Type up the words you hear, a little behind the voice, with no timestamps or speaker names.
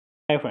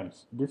Hi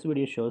friends, this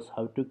video shows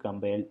how to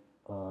compile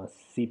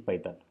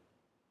CPython.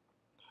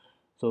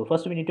 So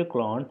first we need to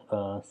clone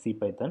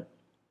CPython.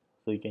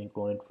 So you can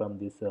clone it from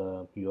this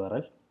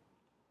URL.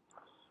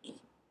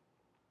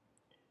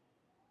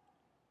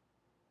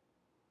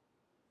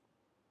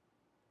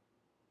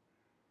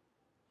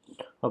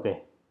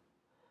 Okay,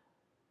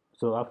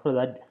 so after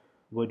that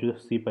go to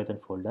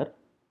CPython folder.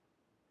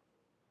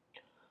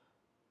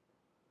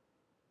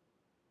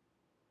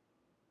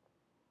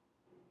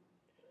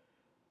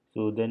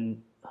 So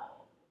then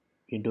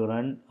you need to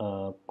run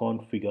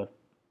configure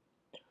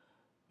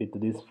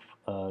with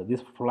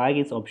this flag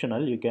is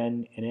optional. You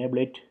can enable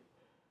it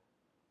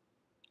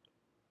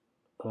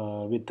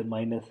with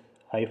minus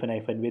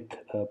hyphen with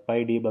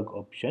pydebug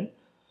option.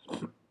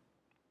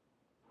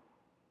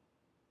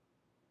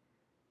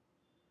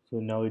 So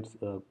now it's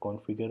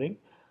configuring.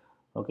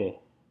 Okay,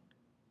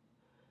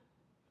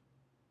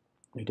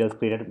 it has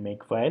created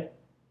make file.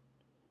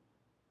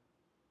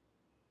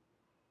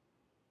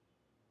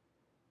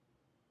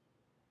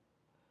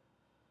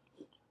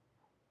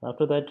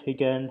 After that we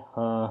can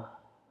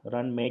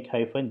run make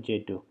hyphen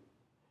j2.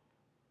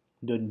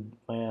 The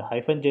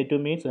hyphen j2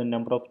 means a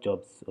number of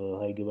jobs.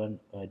 I given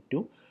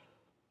 2.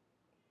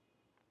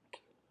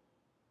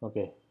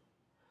 Okay,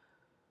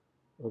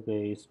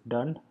 okay, it's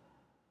done.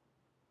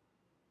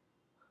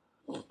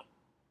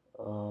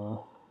 uh,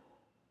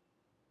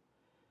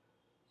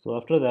 so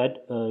after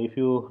that if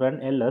you run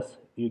ls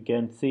you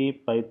can see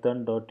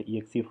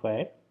python.exe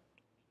file.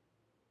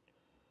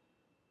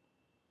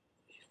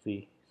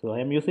 See, so I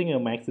am using a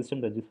mac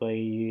system, that is why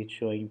it's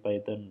showing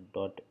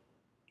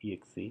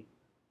python.exe.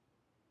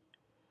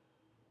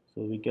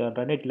 so we can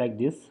run it like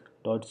this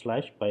dot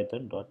slash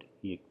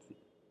python.exe.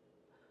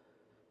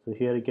 so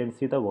here you can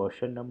see the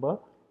version number.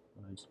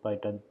 It's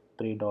python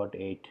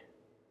 3.8.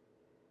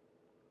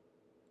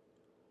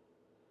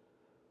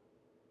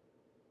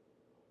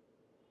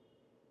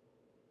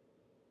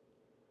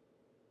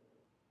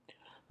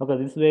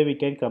 Okay, this way we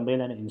can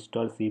compile and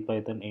install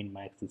CPython in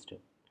Mac system.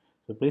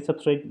 So please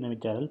subscribe to my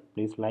channel.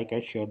 Please like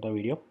and share the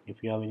video.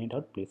 If you have any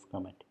doubt, please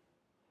comment.